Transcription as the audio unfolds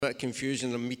bit of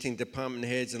confusion. I'm meeting department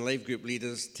heads and life group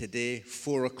leaders today,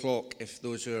 4 o'clock, if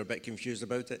those who are a bit confused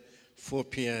about it. 4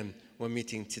 p.m. we're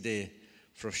meeting today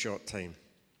for a short time.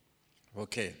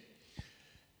 Okay.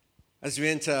 As we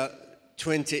enter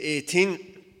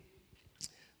 2018,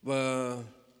 we're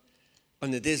on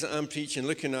the days that I'm preaching,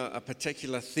 looking at a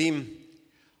particular theme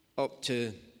up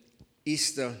to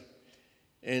Easter.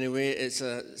 Anyway, it's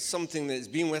something that's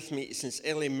been with me since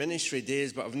early ministry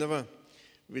days, but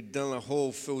we've done a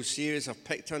whole full series. I've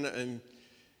picked on it and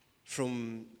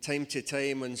from time to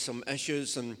time on some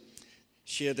issues and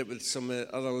shared it with some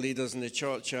other leaders in the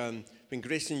church. When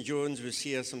Grayson Jones was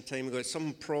here some time ago,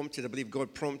 I believe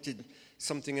God prompted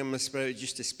something in my spirit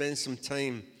just to spend some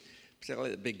time,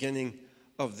 particularly at the beginning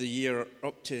of the year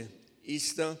up to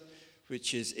Easter,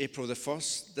 which is April the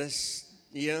 1st this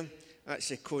year.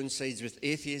 Actually coincides with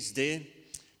Atheist Day.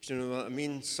 Do you know what I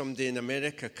mean? Somebody in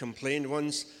America complained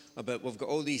once about we've got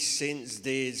all these saints'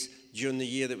 days during the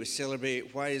year that we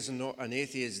celebrate. Why is there not an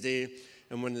Atheist Day?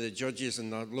 And one of the judges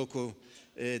in our local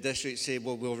district said,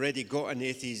 well, we already got an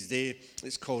Atheist Day.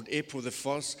 It's called April the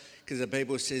 1st because the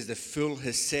Bible says the fool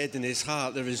has said in his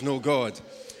heart there is no God.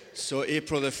 So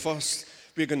April the 1st,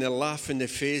 we're going to laugh in the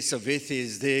face of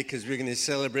Atheist Day because we're going to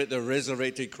celebrate the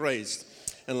resurrected Christ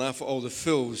and laugh at all the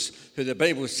fools who the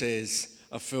Bible says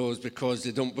are fools because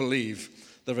they don't believe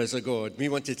there is a God. We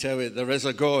want to tell you there is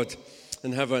a God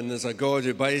in heaven. There's a God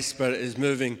who by His Spirit is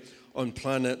moving on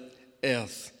planet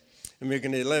Earth. And we're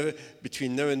going to live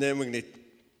between now and then. We're going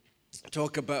to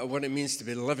talk about what it means to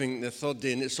be living the third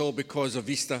day. And it's all because of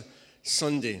Easter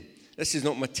Sunday. This is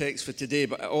not my text for today,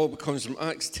 but it all comes from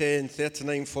Acts 10,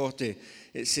 39, 40.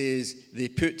 It says, they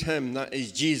put him, that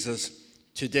is Jesus,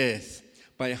 to death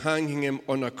by hanging him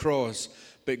on a cross.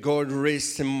 But God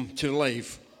raised him to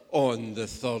life on the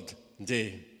third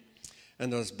day.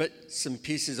 And there's bits and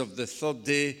pieces of the third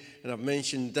day, and I've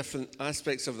mentioned different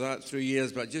aspects of that through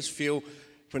years, but I just feel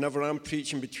whenever I'm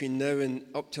preaching between now and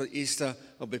up till Easter,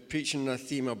 I'll be preaching on a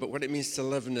theme about what it means to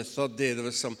live in the third day. There were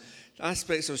some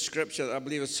aspects of Scripture that I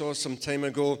believe I saw some time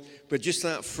ago, but just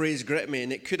that phrase gripped me,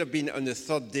 and it could have been on the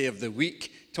third day of the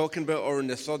week, talking about, or on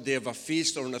the third day of a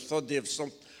feast, or on the third day of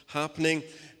something happening.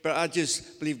 But I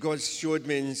just believe God showed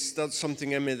me and stirred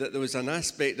something in me that there was an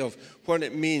aspect of what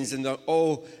it means. And they're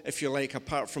all, if you like,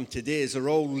 apart from today's, they're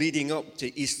all leading up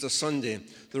to Easter Sunday.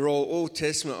 They're all Old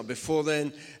Testament or before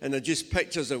then. And they're just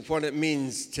pictures of what it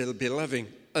means to be living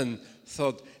on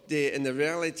third day. And the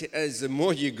reality is the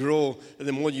more you grow and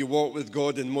the more you walk with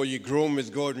God and the more you grow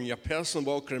with God in your personal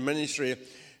walk or in ministry,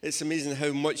 it's amazing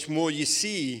how much more you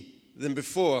see than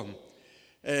before.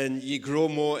 And you grow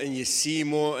more and you see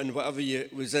more, and whatever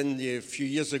was in you a few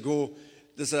years ago,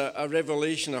 there's a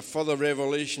revelation, a further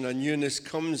revelation, a newness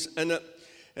comes in it.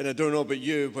 And I don't know about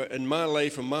you, but in my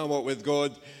life and my walk with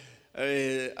God,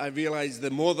 I realize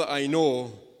the more that I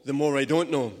know, the more I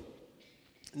don't know.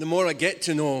 The more I get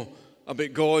to know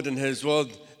about God and His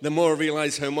Word, the more I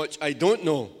realize how much I don't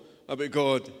know about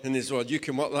God and His Word. You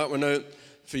can work that one out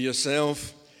for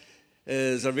yourself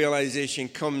as a realization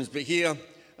comes. But here,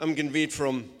 I'm going to read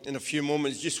from, in a few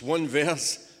moments, just one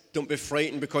verse. Don't be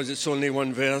frightened because it's only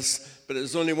one verse. But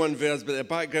it's only one verse. But the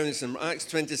background is in Acts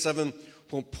 27,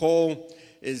 where Paul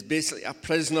is basically a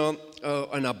prisoner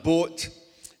on a boat.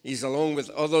 He's along with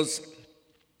others.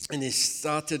 And he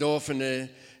started off, and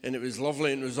it was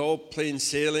lovely, and it was all plain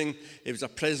sailing. He was a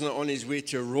prisoner on his way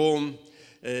to Rome,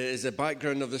 is the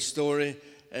background of the story.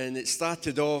 And it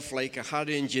started off like a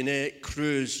Harry and Jeanette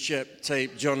cruise ship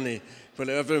type journey. When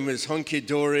everyone was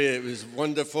hunky-dory, it was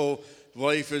wonderful,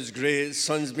 wife was great,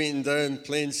 sun's beating down,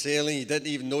 plain sailing, you didn't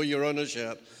even know you were on a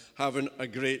ship, having a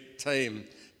great time.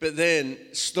 But then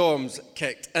storms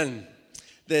kicked in.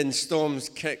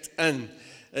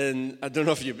 And I don't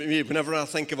know if you, whenever I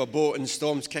think of a boat and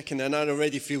storms kicking in, I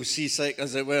already feel seasick,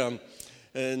 as it were.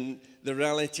 And the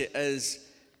reality is,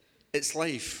 it's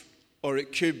life, or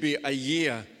it could be a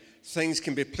year. Things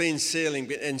can be plain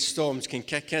sailing, and storms can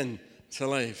kick in to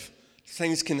life.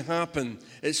 Things can happen.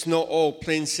 It's not all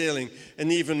plain sailing.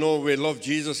 And even though we love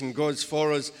Jesus and God's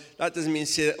for us, that doesn't mean to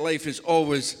say that life is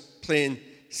always plain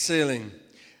sailing.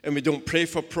 And we don't pray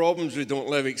for problems. We don't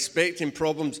live expecting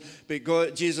problems.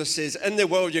 But Jesus says, in the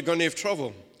world you're going to have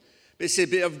trouble. But He said,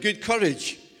 be of good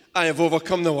courage. I have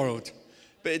overcome the world.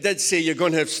 But It did say you're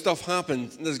going to have stuff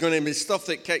happen. There's going to be stuff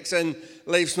that kicks in.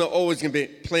 Life's not always going to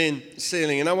be plain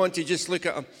sailing. And I want to just look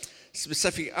at a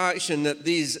specific action that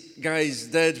these guys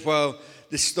did while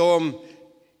the storm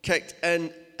kicked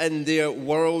in their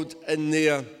world, in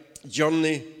their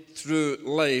journey through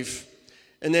life.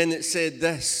 And then it said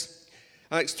this,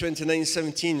 Acts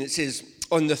 29:17, it says,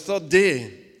 on the third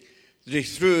day, they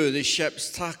threw the ship's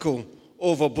tackle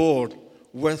overboard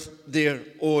with their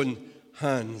own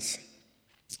hands.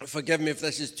 Forgive me if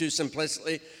this is too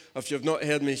simplistically, if you've not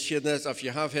heard me share this, if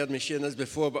you have heard me share this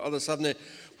before, but others haven't.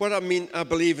 What I mean, I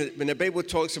believe when the Bible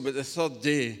talks about the third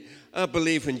day, I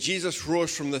believe when Jesus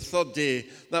rose from the third day,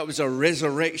 that was a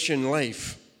resurrection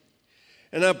life.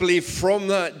 And I believe from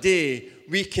that day,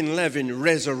 we can live in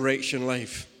resurrection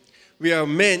life. We are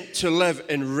meant to live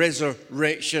in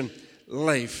resurrection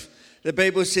life. The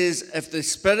Bible says, if the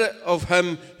Spirit of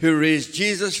him who raised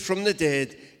Jesus from the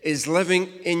dead is living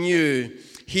in you,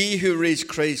 he who raised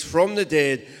Christ from the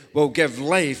dead will give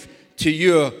life to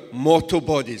your mortal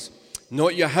bodies.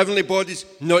 Not your heavenly bodies,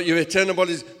 not your eternal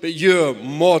bodies, but your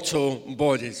mortal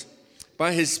bodies.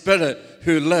 By his Spirit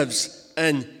who lives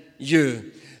in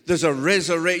you. There's a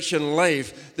resurrection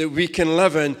life that we can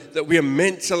live in, that we are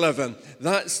meant to live in.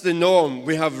 That's the norm.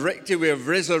 We have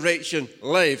resurrection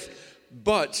life,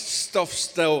 but stuff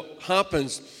still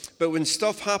happens. But when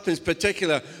stuff happens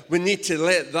particular, we need to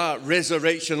let that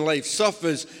resurrection life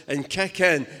surface and kick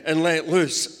in and let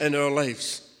loose in our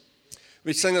lives.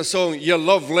 We sing a song, your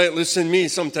love let loose in me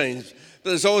sometimes.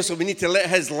 But there's also, we need to let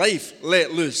his life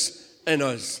let loose in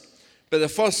us. But the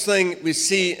first thing we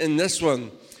see in this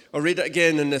one, I'll read it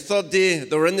again. On the third day,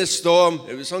 they were in the storm.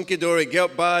 It was hunky-dory, it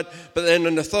got bad. But then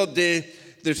on the third day,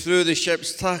 they threw the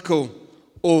ship's tackle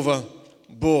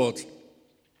overboard.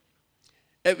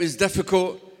 It was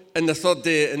difficult in the third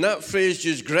day. And that phrase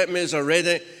just gripped me as I read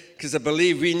it, because I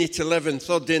believe we need to live in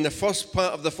third day. In the first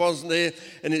part of the first day,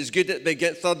 and it's good at the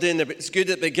third day, and it's good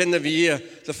at the beginning of the year.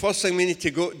 The first thing we need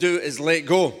to do is let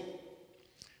go.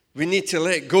 We need to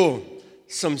let go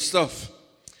some stuff.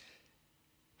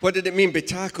 What did it mean by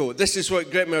tackle? This is what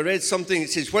gripped me. I read something.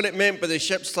 It says, what it meant by the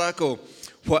ship's tackle.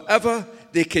 Whatever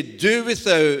they could do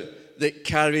without that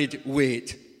carried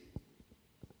weight.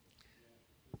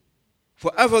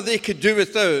 Whatever they could do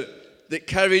without that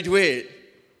carried weight,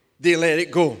 they let it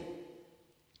go.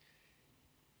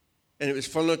 And it was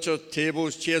furniture,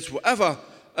 tables, chairs, whatever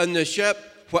on the ship,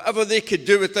 whatever they could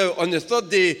do without. On the third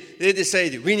day, they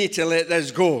decided, we need to let this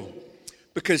go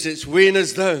because it's weighing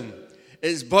us down.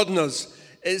 It's burdening us.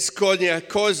 It's going to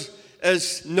cause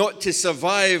us not to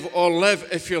survive or live,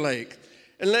 if you like.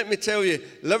 And let me tell you,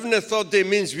 living the third day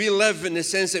means we live in the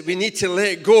sense that we need to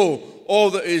let go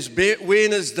all that is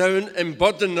weighing us down and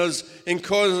burdening us and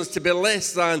causing us to be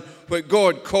less than what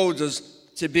God called us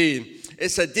to be.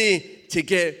 It's a day to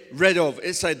get rid of.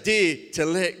 It's a day to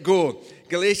let go.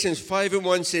 Galatians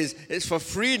 5:1 says, it's for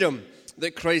freedom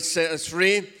that Christ set us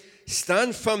free.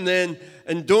 Stand firm then,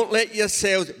 and don't let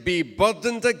yourselves be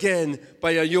burdened again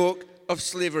by a yoke of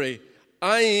slavery.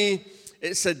 I.e.,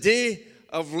 it's a day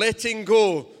of letting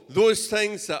go those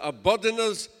things that are burdening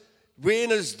us,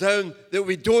 weighing us down, that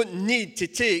we don't need to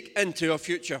take into our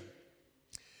future.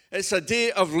 It's a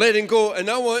day of letting go. And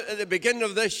I want at the beginning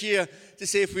of this year to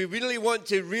say, if we really want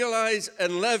to realize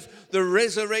and live the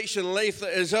resurrection life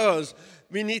that is ours,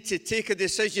 we need to take a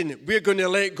decision. We're going to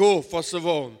let go, first of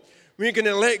all. We're going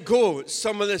to let go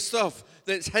some of the stuff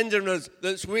that's hindering us,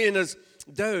 that's weighing us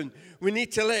down. We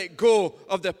need to let go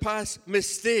of the past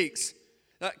mistakes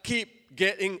that keep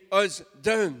getting us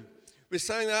down. We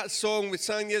sang that song, we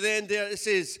sang near the end there, it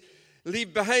says,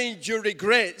 leave behind your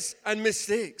regrets and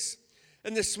mistakes.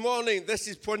 And this morning, this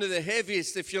is one of the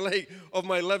heaviest, if you like, of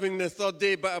my living the third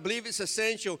day, but I believe it's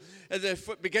essential at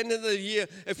the beginning of the year.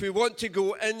 If we want to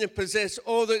go in and possess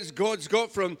all that God's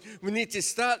got for him, we need to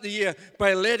start the year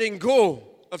by letting go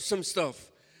of some stuff.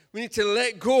 We need to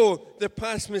let go the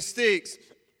past mistakes.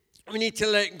 We need to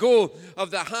let go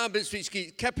of the habits which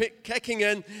keep kicking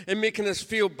in and making us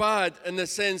feel bad in the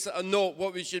sense that are not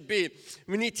what we should be.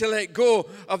 We need to let go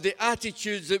of the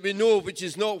attitudes that we know which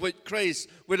is not what Christ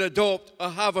would adopt or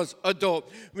have us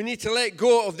adopt. We need to let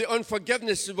go of the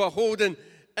unforgiveness that we're holding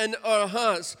in our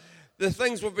hearts. The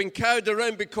things we've been carried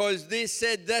around because they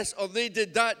said this or they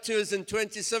did that to us in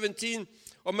 2017.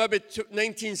 Or maybe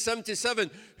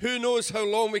 1977. Who knows how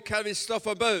long we carry stuff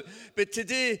about. But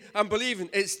today, I'm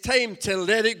believing it's time to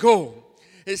let it go.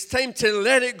 It's time to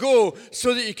let it go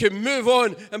so that you can move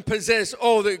on and possess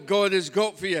all that God has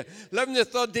got for you. Living the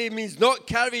third day means not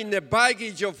carrying the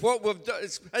baggage of what we've done.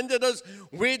 It's hindered us,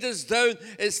 weighed us down.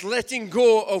 It's letting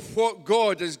go of what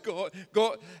God has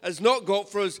not got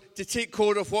for us to take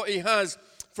hold of what he has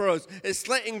for us. It's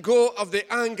letting go of the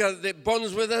anger that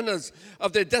burns within us,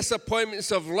 of the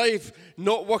disappointments of life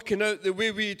not working out the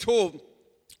way we told,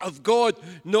 of God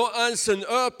not answering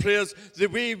our prayers the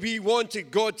way we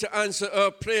wanted God to answer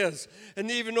our prayers. And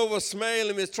even though we're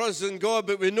smiling, we're trusting God,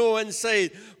 but we know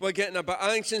inside we're getting a bit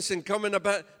anxious and coming a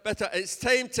bit bitter. It's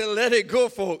time to let it go,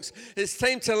 folks. It's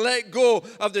time to let go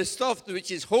of the stuff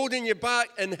which is holding you back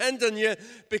and hindering you,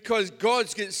 because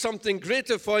God's got something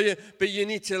greater for you, but you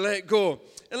need to let go.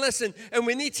 And listen, and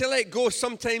we need to let go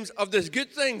sometimes of the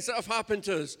good things that have happened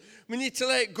to us. We need to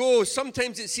let go.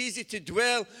 Sometimes it's easy to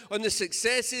dwell on the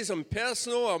successes, on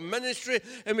personal or ministry,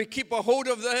 and we keep a hold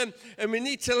of them, and we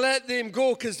need to let them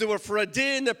go because they were for a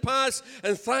day in the past,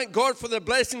 and thank God for the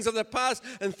blessings of the past,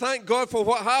 and thank God for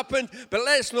what happened, but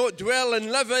let's not dwell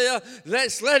and live here.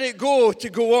 Let's let it go to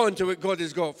go on to what God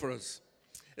has got for us.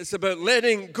 It's about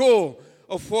letting go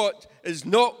of what is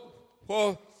not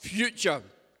for future.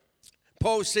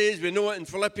 Paul says, we know it in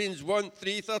Philippians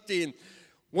 1:13,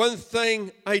 one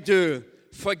thing I do,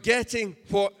 forgetting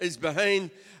what is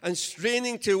behind and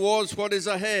straining towards what is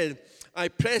ahead, I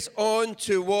press on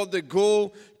toward the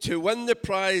goal to win the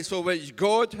prize for which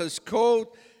God has called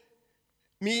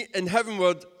me in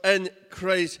heavenward in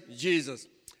Christ Jesus.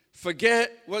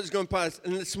 Forget what's gone past.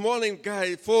 And this morning,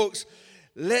 guys, folks,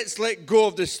 let's let go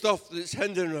of the stuff that's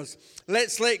hindering us.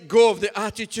 Let's let go of the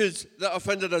attitudes that have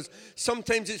hindered us.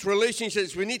 Sometimes it's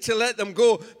relationships. We need to let them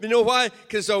go. You know why?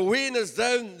 Because they're weighing us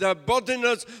down. They're burdening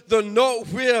us. They're not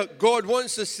where God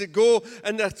wants us to go.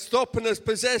 And they're stopping us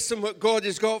possessing what God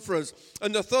has got for us.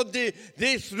 On the third day,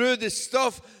 they threw the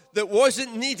stuff that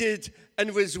wasn't needed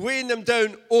and was weighing them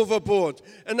down overboard.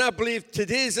 And I believe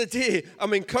today's a day.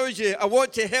 I'm encouraging you. I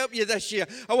want to help you this year.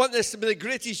 I want this to be the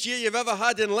greatest year you've ever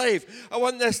had in life. I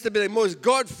want this to be the most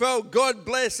God-filled,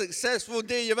 God-blessed, successful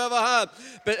day you've ever had.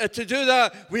 But to do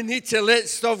that, we need to let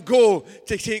stuff go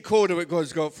to take hold of what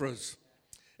God's got for us.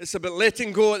 It's about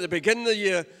letting go at the beginning of the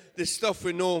year the stuff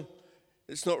we know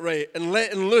it's not right, and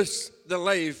letting loose the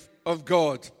life of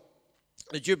God.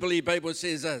 The Jubilee Bible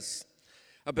says this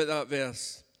about that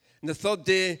verse. And the third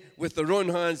day, with their own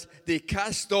hands, they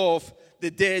cast off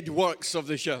the dead works of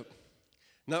the ship.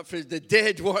 And that phrase, the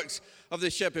dead works of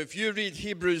the ship. If you read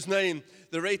Hebrews 9,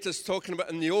 the writer's talking about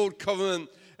in the Old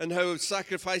Covenant and how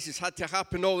sacrifices had to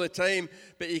happen all the time,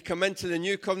 but he come into the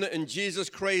New Covenant in Jesus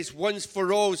Christ, once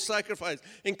for all sacrifice.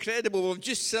 Incredible. We've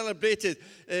just celebrated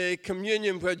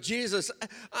communion where Jesus,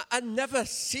 I never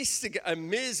cease to get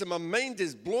amazed, and my mind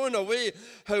is blown away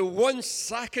how one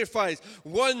sacrifice,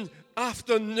 one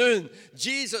afternoon,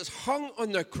 Jesus hung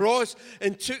on the cross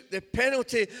and took the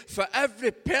penalty for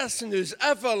every person who's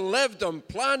ever lived on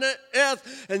planet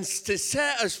Earth, and to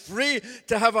set us free,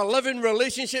 to have a living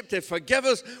relationship, to forgive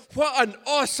us. What an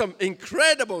awesome,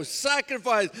 incredible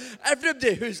sacrifice.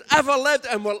 Everybody who's ever lived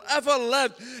and will ever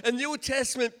live. In the Old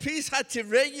Testament, priests had to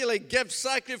regularly give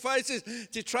sacrifices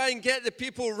to try and get the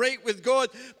people right with God.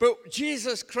 But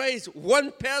Jesus Christ,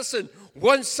 one person,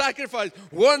 one sacrifice,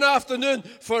 one afternoon,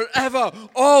 forever,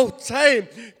 all time,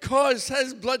 caused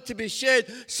his blood to be shed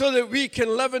so that we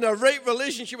can live in a right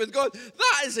relationship with God.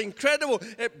 That is incredible.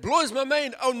 It blows my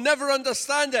mind. I'll never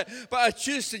understand it, but I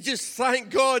choose to just thank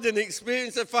God and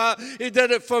experience the fact he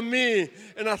did it for me,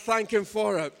 and I thank him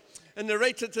for it. And the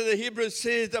writer to the Hebrews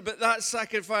said about that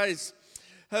sacrifice,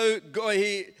 how God,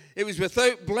 it was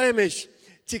without blemish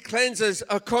to cleanse us,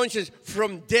 our conscience,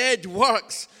 from dead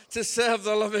works to serve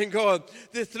the living God.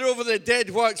 They throw over the dead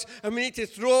works, and we need to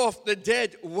throw off the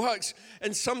dead works.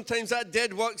 And sometimes that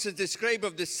dead works is described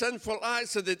of the sinful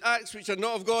acts, or the acts which are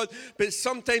not of God, but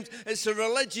sometimes it's the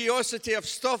religiosity of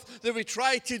stuff that we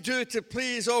try to do to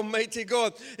please Almighty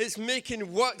God. It's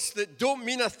making works that don't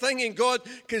mean a thing in God,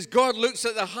 because God looks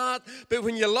at the heart. But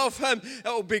when you love him,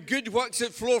 it'll be good works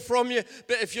that flow from you.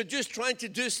 But if you're just trying to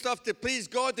do stuff to please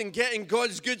God and get in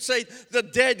God's good side, they're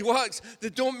dead works. They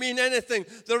don't mean anything.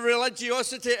 They're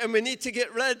religiosity, and we need to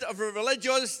get rid of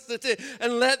religiosity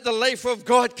and let the life of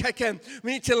God kick in.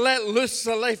 We need to let loose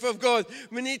the life of God.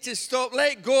 We need to stop,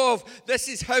 let go of, this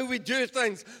is how we do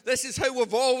things. This is how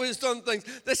we've always done things.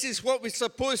 This is what we're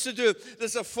supposed to do.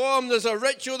 There's a form, there's a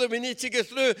ritual that we need to go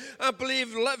through. I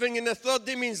believe living in the third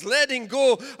day means letting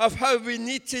go of how we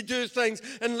need to do things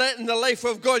and letting the life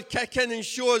of God kick in and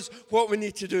show us what we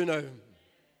need to do now.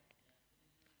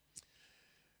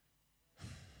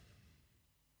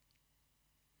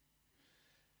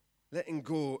 Letting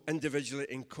go individually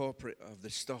and corporate of the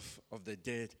stuff of the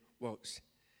dead works.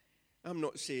 I'm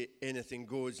not saying anything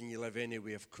goes and you live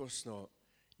anyway. Of course not.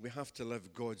 We have to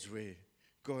live God's way.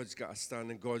 God's got a stand,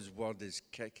 and God's word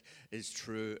is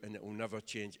true, and it will never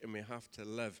change. And we have to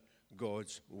live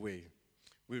God's way.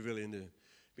 We really do.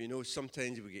 But you know,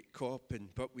 sometimes we get caught up in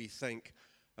what we think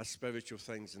are spiritual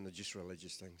things, and they're just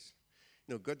religious things.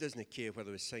 No, God doesn't care whether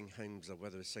we sing hymns or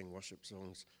whether we sing worship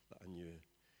songs that are new.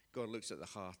 God looks at the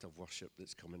heart of worship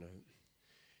that's coming out.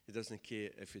 He doesn't care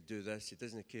if you do this. He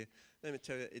doesn't care. Let me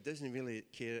tell you, he doesn't really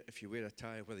care if you wear a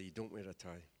tie, whether you don't wear a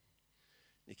tie.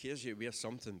 He cares you wear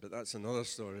something, but that's another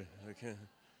story. Okay.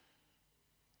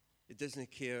 He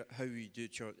doesn't care how you do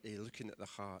church. He's looking at the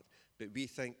heart. But we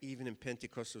think, even in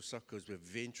Pentecostal circles, with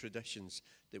vain traditions,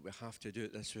 that we have to do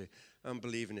it this way. I'm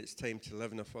believing it's time to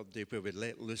live in a third day where we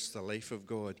let loose the life of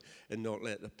God and not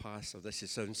let the past of this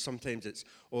sound. Sometimes it's,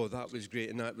 oh, that was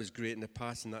great and that was great in the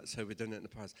past and that's how we done it in the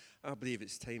past. I believe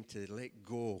it's time to let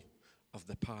go of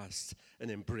the past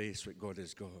and embrace what God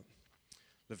has got.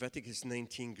 Leviticus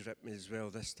 19 gripped me as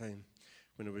well this time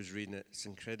when I was reading it. It's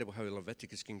incredible how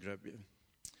Leviticus can grip you.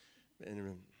 But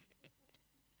anyway,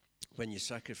 when you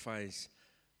sacrifice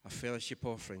a fellowship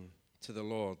offering to the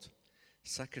Lord,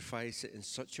 sacrifice it in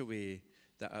such a way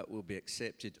that it will be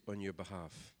accepted on your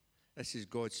behalf. This is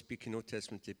God speaking Old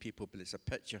Testament to people, but it's a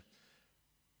picture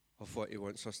of what he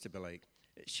wants us to be like.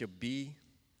 It shall be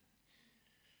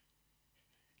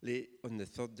late on the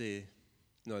third day,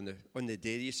 on the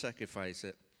day you sacrifice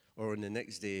it, or on the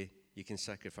next day you can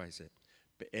sacrifice it.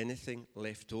 But anything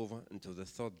left over until the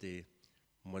third day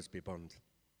must be burned.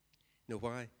 You know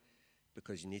why?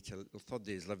 Because the third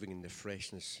day is living in the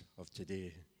freshness of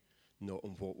today, not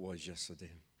on what was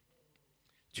yesterday.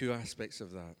 Two aspects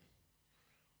of that.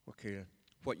 Okay,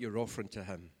 what you're offering to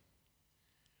him.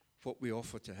 What we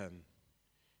offer to him.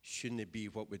 Shouldn't it be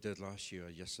what we did last year or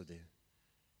yesterday?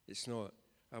 It's not.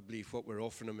 I believe what we're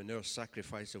offering him in our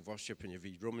sacrifice of worship, and you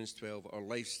read Romans 12, our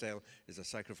lifestyle is a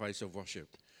sacrifice of worship.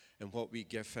 And what we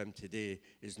give him today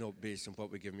is not based on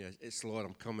what we give him. It's, Lord,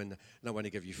 I'm coming and I want to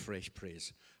give you fresh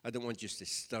praise. I don't want just to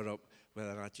stir up with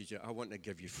an attitude. I want to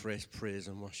give you fresh praise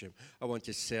and worship. I want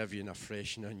to serve you in a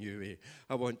fresh and a new way.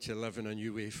 I want to live in a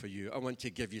new way for you. I want to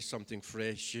give you something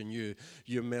fresh and new.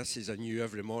 Your mercies are new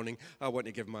every morning. I want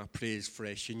to give my praise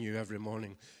fresh and new every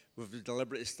morning. We've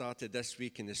deliberately started this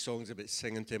week in the songs about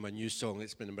singing to him a new song.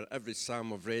 It's been about every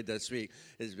psalm I've read this week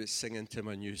is about singing to him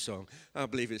a new song. I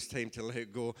believe it's time to let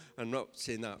it go. I'm not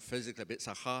saying that physically, but it's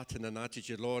a heart and an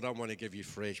attitude. Lord, I want to give you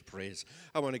fresh praise.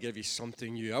 I want to give you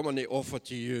something new. I want to offer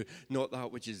to you not that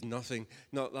which is nothing,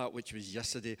 not that which was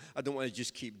yesterday. I don't want to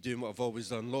just keep doing what I've always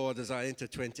done. Lord, as I enter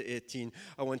 2018,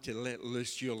 I want to let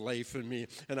loose your life in me,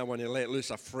 and I want to let loose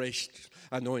a fresh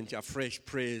anointing, a fresh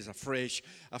praise, a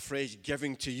fresh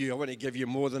giving to you. I want to give you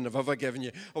more than I've ever given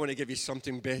you. I want to give you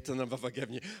something better than I've ever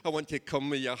given you. I want to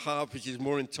come with your heart which is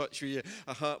more in touch with you,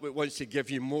 a heart that wants to give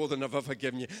you more than I've ever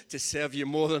given you, to serve you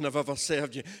more than I've ever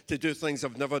served you, to do things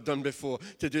I've never done before,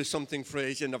 to do something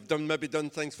fresh. And I've maybe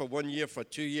done things for 1 year, for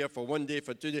 2 years, for 1 day,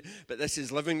 for 2 days, but this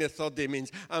is living the third day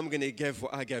means I'm going to give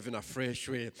what I give in a fresh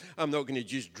way. I'm not going to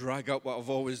just drag up what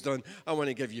I've always done. I want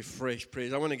to give you fresh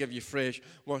praise. I want to give you fresh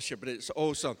worship, but it's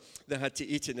also they had to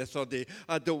eat in the third day.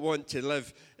 I don't want to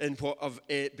live in what I've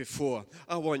ate before.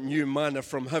 I want new manna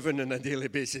from heaven on a daily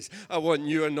basis. I want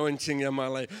new anointing in my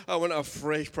life. I want a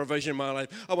fresh provision in my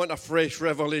life. I want a fresh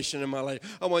revelation in my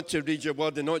life. I want to read your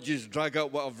word and not just drag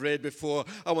out what I've read before.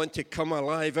 I want to come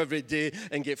alive every day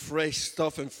and get fresh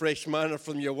stuff and fresh manna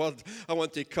from your word. I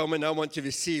want to come and I want to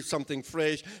receive something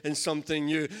fresh and something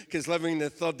new, because living the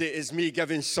third day is me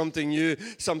giving something new,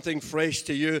 something fresh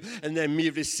to you, and then me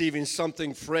receiving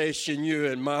something fresh and new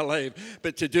in my life.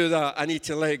 But to do that, I need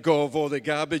to let go of all the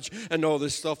garbage and all the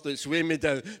stuff that's weighing me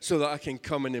down so that I can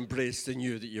come and embrace the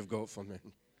new that you've got for me.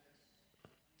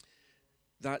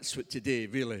 That's what today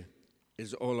really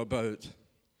is all about.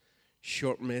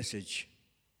 Short message.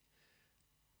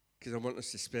 Because I want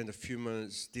us to spend a few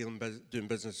minutes doing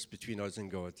business between us and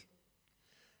God.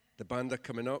 The band are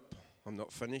coming up. I'm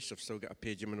not finished. I've still got a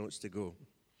page of my notes to go.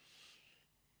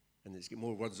 And it's got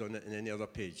more words on it than any other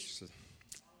page. So.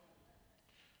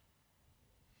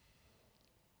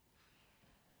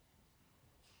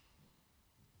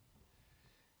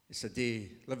 It's a day,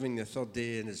 living the third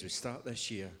day, and as we start this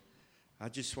year, I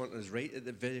just want us right at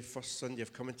the very first Sunday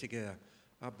of coming together,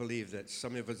 I believe that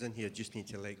some of us in here just need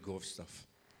to let go of stuff.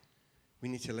 We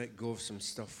need to let go of some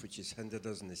stuff which has hindered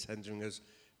us and is hindering us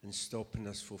and stopping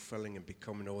us fulfilling and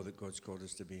becoming all that God's called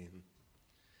us to be.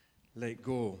 Let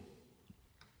go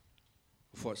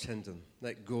of what's hindering.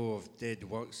 Let go of dead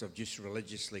works of just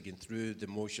religiously going through the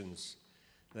motions.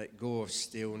 Let go of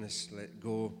staleness. Let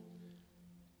go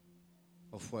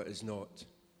of what is not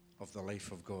of the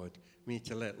life of God. We need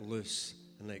to let loose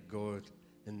and let God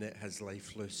and let his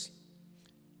life loose.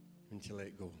 We need to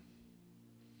let go.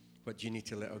 What do you need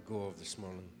to let her go of this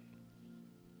morning?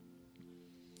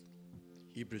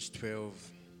 Hebrews 12,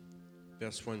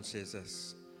 verse 1 says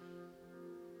this.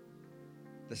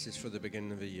 This is for the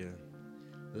beginning of the year.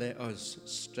 let us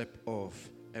strip off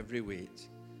every weight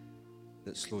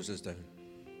that slows us down,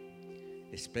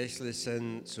 especially the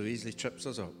sin so easily trips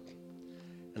us up,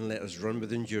 and let us run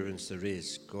with endurance the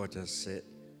race God has set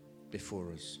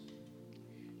before us.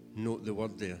 Note the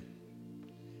word there.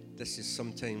 This is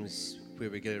sometimes where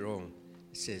we get it wrong.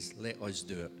 It says, let us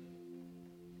do it.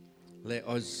 Let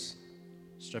us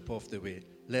strip off the weight.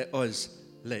 Let us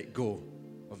let go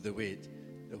of the weight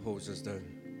that holds us down.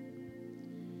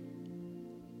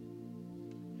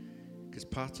 Because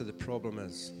part of the problem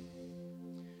is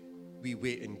we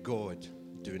wait in God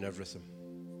doing everything.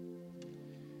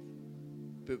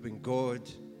 But when God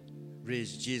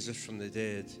raised Jesus from the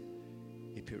dead,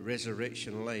 he put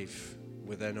resurrection life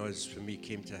within us when we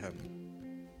came to him.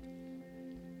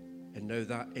 And now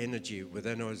that energy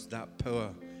within us, that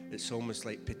power, it's almost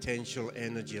like potential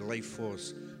energy, life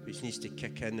force, which needs to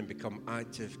kick in and become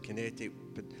active, kinetic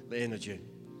energy.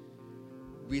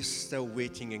 We're still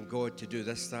waiting in God to do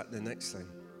this, that, and the next thing.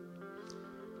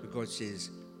 But God says,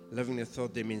 living the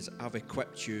third day means I've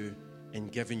equipped you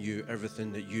and given you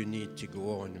everything that you need to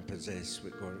go on and possess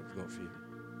what God has got for you.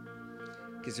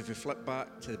 Because if we flip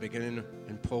back to the beginning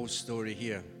in Paul's story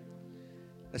here,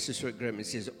 this is what Grimmett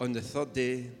says. On the third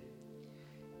day,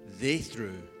 they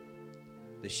threw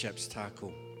the ship's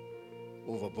tackle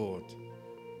overboard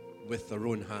with their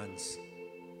own hands.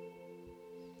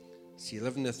 See,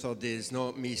 living the third day is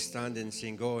not me standing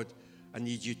saying, God, I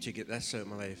need you to get this out of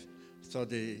my life. Third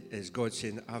day is God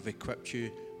saying, I've equipped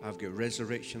you, I've got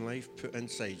resurrection life put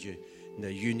inside you. Now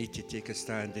you need to take a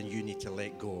stand and you need to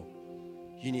let go.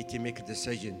 You need to make a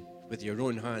decision with your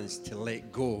own hands to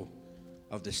let go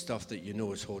of the stuff that you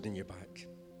know is holding you back,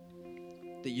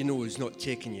 that you know is not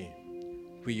taking you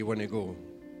where you want to go.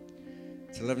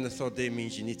 To live in the third day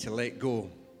means you need to let go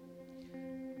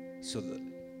so that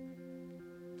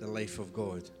the life of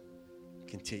God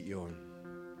can take you on.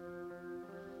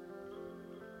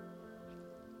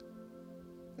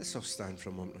 Let's all stand for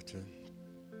a moment or two.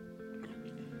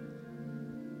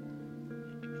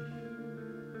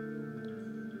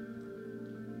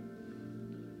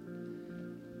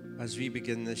 As we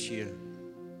begin this year,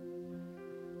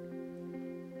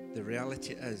 the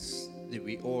reality is that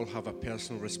we all have a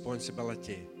personal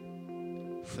responsibility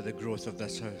for the growth of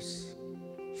this house,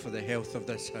 for the health of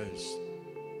this house.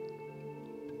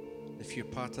 If you're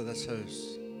part of this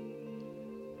house,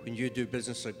 when you do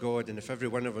business with God, and if every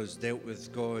one of us dealt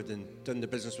with God and done the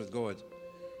business with God,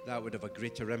 that would have a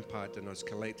greater impact on us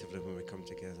collectively when we come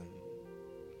together.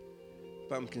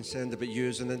 But I'm concerned about you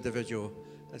as an individual.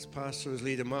 As pastor, as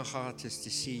leader, my heart is to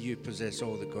see you possess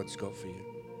all that God's got for you.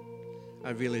 I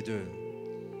really do.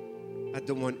 I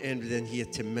don't want anybody in here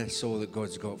to miss all that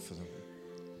God's got for them.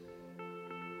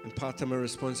 And part of my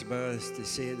responsibility is to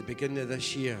say at the beginning of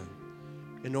this year,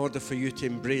 in order for you to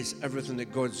embrace everything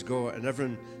that God's got and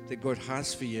everything that God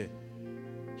has for you,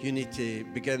 you need to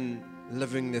begin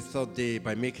living the third day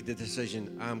by making the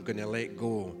decision, I'm going to let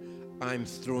go. I'm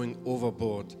throwing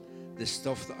overboard the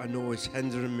stuff that I know is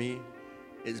hindering me,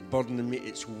 it's burdening me,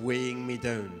 it's weighing me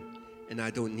down, and I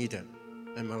don't need it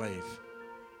in my life.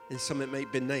 And some it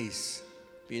might be nice,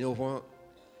 but you know what?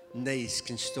 Nice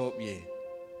can stop you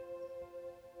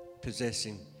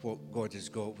possessing what God has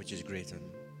got, which is greater.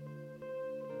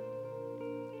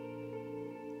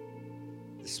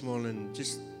 This morning,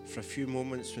 just for a few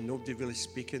moments when nobody really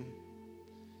speaking,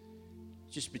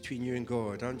 just between you and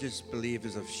God, I just believe,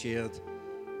 as I've shared,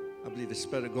 I believe the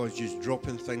Spirit of God is just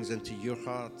dropping things into your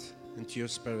heart, into your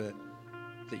spirit,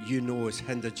 that you know has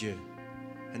hindered you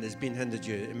and has been hindered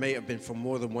you. It might have been for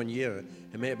more than 1 year.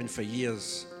 It might have been for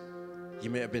years. You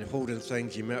might have been holding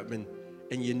things. You might have been,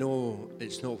 and you know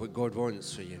it's not what God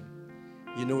wants for you.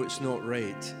 You know it's not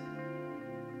right.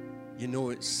 You know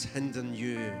it's hindering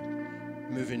you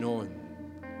moving on.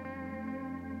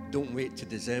 Don't wait till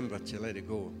December to let it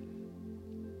go.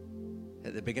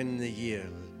 At the beginning of the year,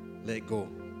 let go.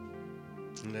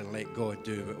 And then let God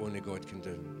do what only God can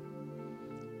do.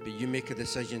 But you make a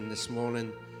decision this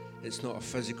morning. It's not a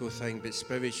physical thing, but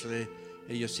spiritually,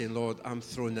 you're saying, Lord, I'm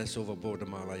throwing this overboard in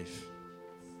my life.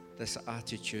 This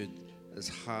attitude, this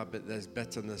habit, this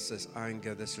bitterness, this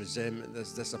anger, this resentment,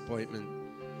 this disappointment,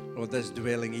 or this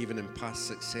dwelling even in past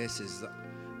successes that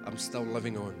I'm still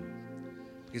living on,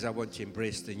 because I want to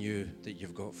embrace the new that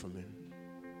you've got for me.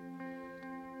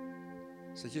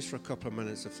 So just for a couple of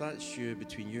minutes, if that's you,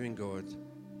 between you and God,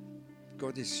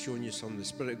 God is showing you something, the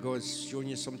Spirit of God's showing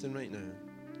you something right now,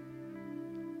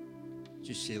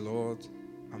 just say, Lord,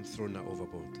 I'm throwing that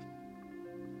overboard.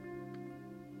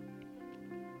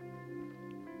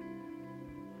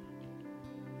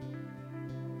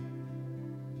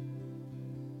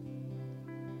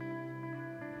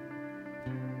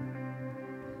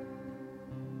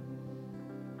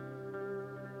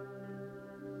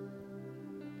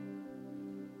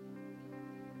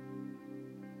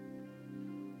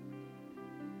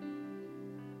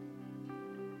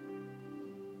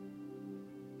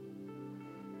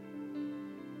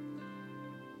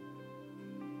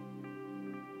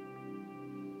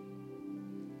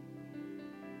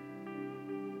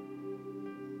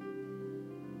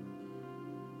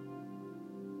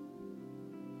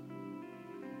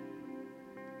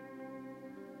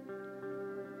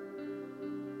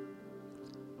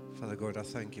 Father God, I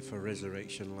thank you for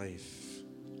resurrection life.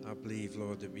 I believe,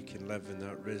 Lord, that we can live in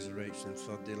that resurrection,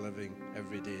 third day living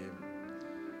every day.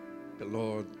 But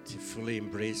Lord, to fully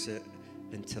embrace it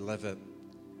and to live it,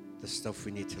 the stuff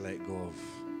we need to let go of.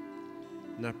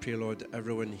 And I pray, Lord,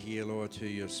 everyone here, Lord, who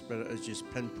your Spirit has just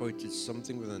pinpointed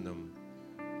something within them,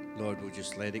 Lord, will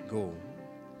just let it go.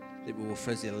 That we will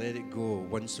physically let it go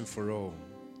once and for all.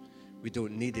 We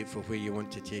don't need it for where you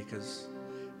want to take us.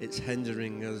 It's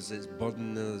hindering us, it's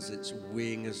burdening us, it's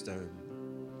weighing us down.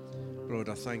 Lord,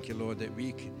 I thank you, Lord, that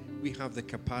we have the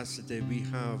capacity, we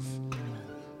have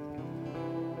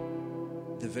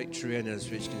the victory in us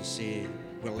which can say,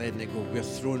 we're letting it go, we're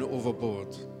throwing it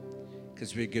overboard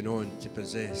because we're going on to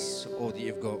possess all that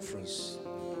you've got for us.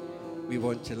 We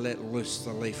want to let loose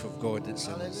the life of God that's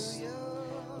in us.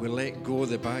 We let go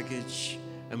the baggage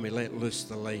and we let loose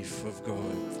the life of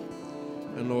God.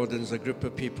 And Lord, as a group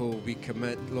of people, we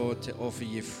commit, Lord, to offer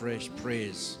you fresh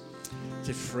praise,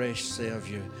 to fresh serve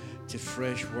you, to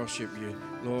fresh worship you,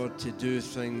 Lord, to do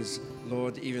things,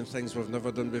 Lord, even things we've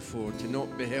never done before, to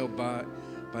not be held back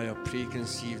by our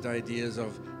preconceived ideas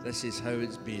of this is how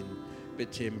it's been,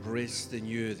 but to embrace the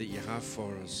new that you have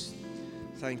for us.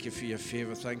 Thank you for your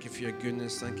favor. Thank you for your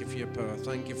goodness. Thank you for your power.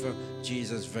 Thank you for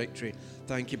Jesus' victory.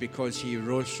 Thank you because he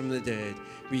rose from the dead.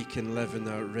 We can live in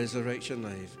that resurrection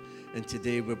life. And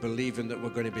today we're believing that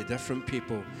we're going to be different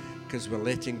people because we're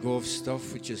letting go of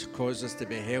stuff which has caused us to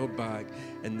be held back.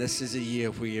 And this is a year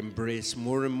where we embrace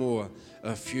more and more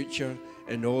our future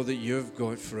and all that you've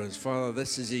got for us. Father,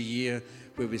 this is a year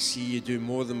where we see you do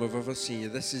more than we've ever seen you.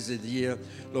 This is a year,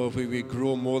 Lord, where we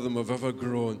grow more than we've ever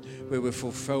grown, where we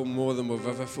fulfill more than we've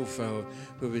ever fulfilled,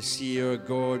 where we see our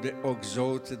God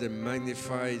exalted and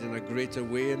magnified in a greater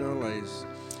way in our lives.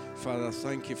 Father,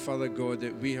 thank you, Father God,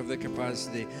 that we have the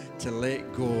capacity to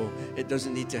let go. It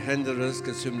doesn't need to hinder us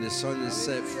because whom the Son has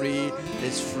set free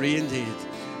is free indeed.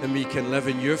 And we can live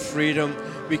in your freedom.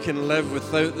 We can live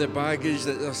without the baggage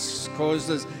that has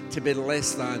caused us to be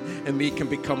less than. And we can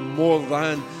become more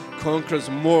than conquerors,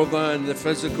 more than the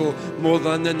physical, more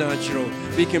than the natural.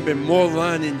 We can be more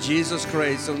than in Jesus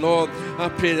Christ. And Lord, I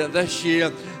pray that this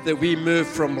year that we move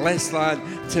from less than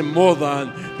to more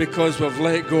than because we've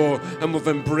let go and we've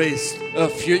embraced our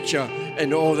future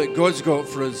and all that God's got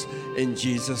for us in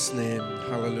Jesus' name.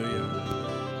 Hallelujah.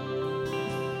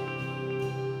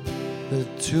 The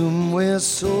tomb where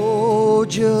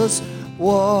soldiers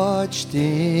watched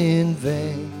in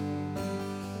vain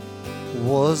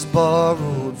was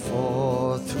borrowed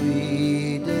for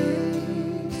 3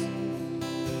 days.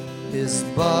 His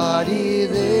body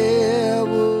there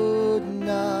would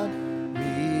not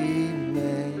remain.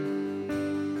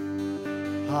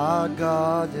 Our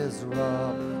God has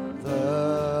robbed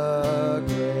the